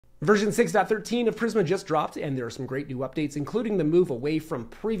Version 6.13 of Prisma just dropped, and there are some great new updates, including the move away from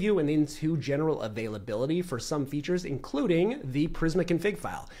preview and into general availability for some features, including the Prisma Config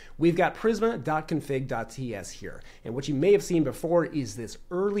file. We've got prisma.config.ts here, and what you may have seen before is this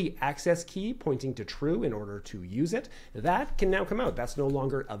early access key pointing to true in order to use it. That can now come out. That's no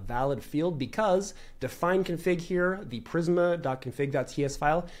longer a valid field because define config here, the prisma.config.ts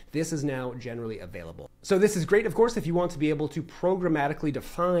file, this is now generally available. So this is great, of course, if you want to be able to programmatically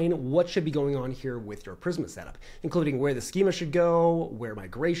define what should be going on here with your Prisma setup, including where the schema should go, where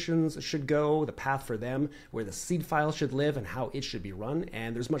migrations should go, the path for them, where the seed file should live, and how it should be run.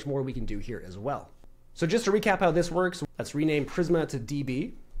 And there's much more we can do here as well. So just to recap how this works, let's rename Prisma to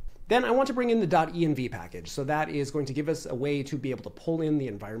DB. Then I want to bring in the .env package. So that is going to give us a way to be able to pull in the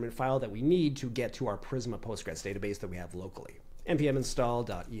environment file that we need to get to our Prisma Postgres database that we have locally. npm install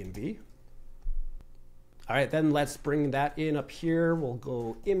 .env. All right, then let's bring that in up here. We'll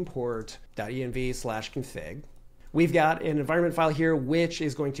go import .env/config. We've got an environment file here, which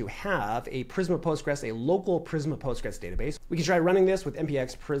is going to have a Prisma Postgres, a local Prisma Postgres database. We can try running this with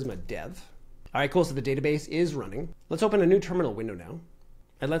npx prisma dev. All right, cool, so the database is running. Let's open a new terminal window now.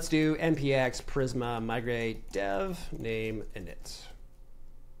 And let's do npx prisma migrate dev name init.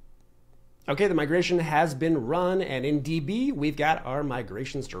 Okay, the migration has been run, and in DB, we've got our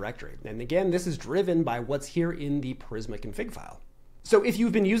migrations directory. And again, this is driven by what's here in the Prisma config file. So if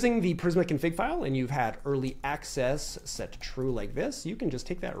you've been using the Prisma config file and you've had early access set to true like this, you can just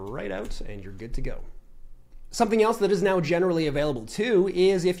take that right out and you're good to go. Something else that is now generally available too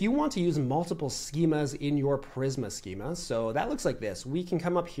is if you want to use multiple schemas in your Prisma schema. So that looks like this. We can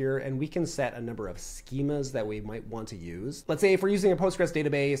come up here and we can set a number of schemas that we might want to use. Let's say if we're using a Postgres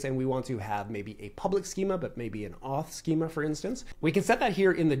database and we want to have maybe a public schema, but maybe an auth schema, for instance. We can set that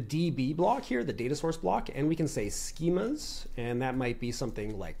here in the DB block here, the data source block, and we can say schemas, and that might be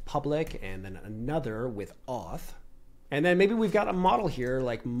something like public and then another with auth. And then maybe we've got a model here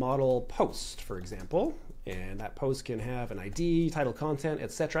like model post, for example. And that post can have an ID, title, content,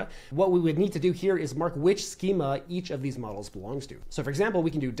 etc. What we would need to do here is mark which schema each of these models belongs to. So for example, we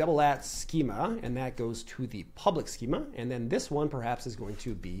can do @schema, and that goes to the public schema. And then this one perhaps is going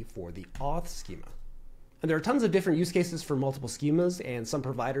to be for the auth schema. And there are tons of different use cases for multiple schemas, and some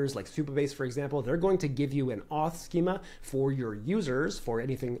providers like Supabase, for example, they're going to give you an auth schema for your users for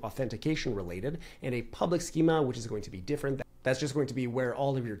anything authentication related, and a public schema, which is going to be different. That's just going to be where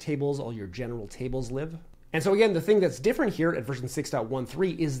all of your tables, all your general tables live. And so again, the thing that's different here at version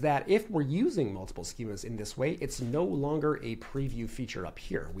 6.13 is that if we're using multiple schemas in this way, it's no longer a preview feature up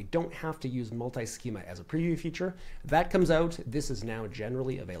here. We don't have to use multi-schema as a preview feature. That comes out. This is now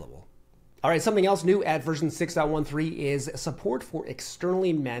generally available. All right, something else new at version 6.13 is support for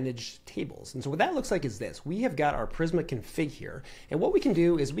externally managed tables. And so what that looks like is this. We have got our Prisma config here. And what we can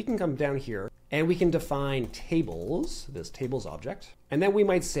do is we can come down here and we can define tables, this tables object. And then we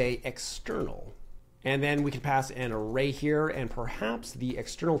might say external. And then we can pass an array here, and perhaps the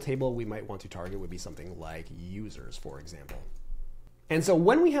external table we might want to target would be something like users, for example. And so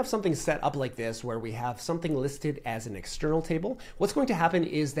when we have something set up like this, where we have something listed as an external table, what's going to happen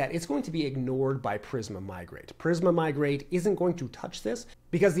is that it's going to be ignored by Prisma Migrate. Prisma Migrate isn't going to touch this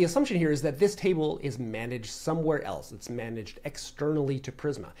because the assumption here is that this table is managed somewhere else. It's managed externally to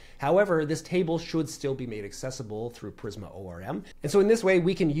Prisma. However, this table should still be made accessible through Prisma ORM. And so in this way,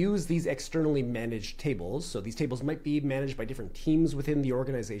 we can use these externally managed tables. So these tables might be managed by different teams within the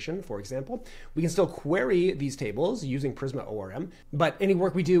organization, for example. We can still query these tables using Prisma ORM, but any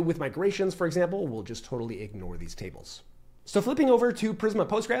work we do with migrations, for example, will just totally ignore these tables. So flipping over to Prisma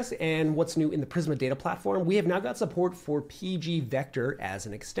Postgres and what's new in the Prisma data platform, we have now got support for PG Vector as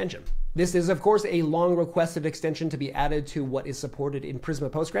an extension. This is, of course, a long requested extension to be added to what is supported in Prisma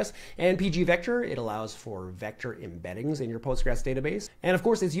Postgres. And PG Vector, it allows for vector embeddings in your Postgres database. And of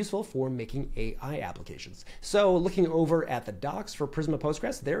course, it's useful for making AI applications. So looking over at the docs for Prisma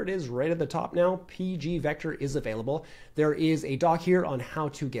Postgres, there it is right at the top now. PG Vector is available. There is a doc here on how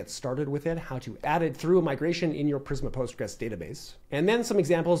to get started with it, how to add it through a migration in your Prisma Postgres database, and then some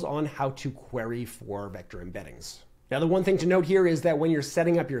examples on how to query for vector embeddings. Now, the one thing to note here is that when you're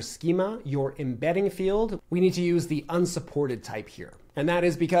setting up your schema, your embedding field, we need to use the unsupported type here. And that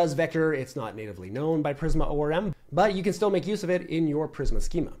is because vector, it's not natively known by Prisma ORM, but you can still make use of it in your Prisma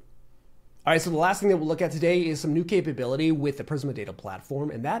schema. All right, so the last thing that we'll look at today is some new capability with the Prisma Data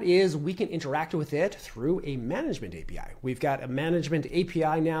Platform, and that is we can interact with it through a management API. We've got a management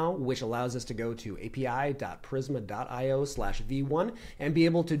API now, which allows us to go to api.prisma.io/v1 and be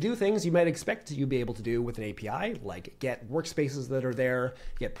able to do things you might expect you be able to do with an API, like get workspaces that are there,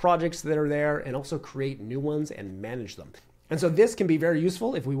 get projects that are there, and also create new ones and manage them. And so this can be very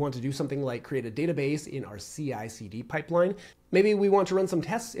useful if we want to do something like create a database in our CI/CD pipeline. Maybe we want to run some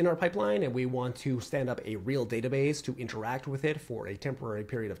tests in our pipeline and we want to stand up a real database to interact with it for a temporary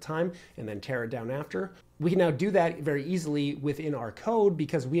period of time and then tear it down after. We can now do that very easily within our code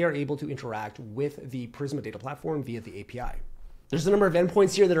because we are able to interact with the Prisma data platform via the API. There's a number of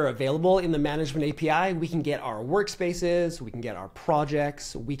endpoints here that are available in the management API. We can get our workspaces, we can get our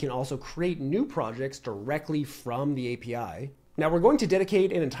projects, we can also create new projects directly from the API. Now we're going to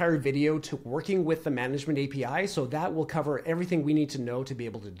dedicate an entire video to working with the management API, so that will cover everything we need to know to be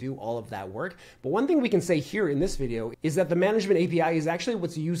able to do all of that work. But one thing we can say here in this video is that the management API is actually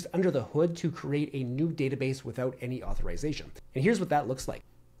what's used under the hood to create a new database without any authorization. And here's what that looks like.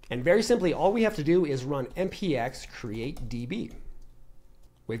 And very simply, all we have to do is run npx create db.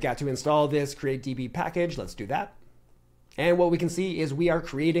 We've got to install this create db package. Let's do that. And what we can see is we are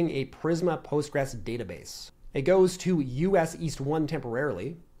creating a Prisma Postgres database. It goes to US East 1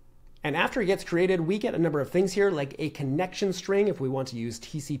 temporarily. And after it gets created, we get a number of things here, like a connection string if we want to use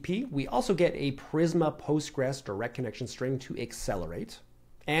TCP. We also get a Prisma Postgres direct connection string to accelerate.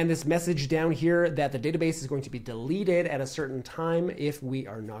 And this message down here that the database is going to be deleted at a certain time if we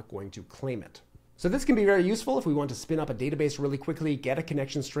are not going to claim it. So this can be very useful if we want to spin up a database really quickly, get a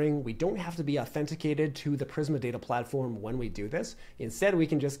connection string. We don't have to be authenticated to the Prisma data platform when we do this. Instead, we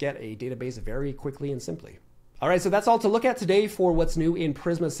can just get a database very quickly and simply. All right, so that's all to look at today for what's new in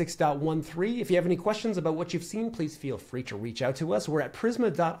Prisma 6.13. If you have any questions about what you've seen, please feel free to reach out to us. We're at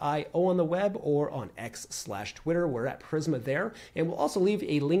prisma.io on the web or on X/Twitter. We're at Prisma there. And we'll also leave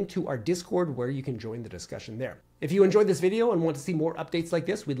a link to our Discord where you can join the discussion there. If you enjoyed this video and want to see more updates like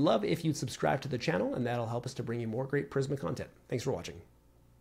this, we'd love if you'd subscribe to the channel, and that'll help us to bring you more great Prisma content. Thanks for watching.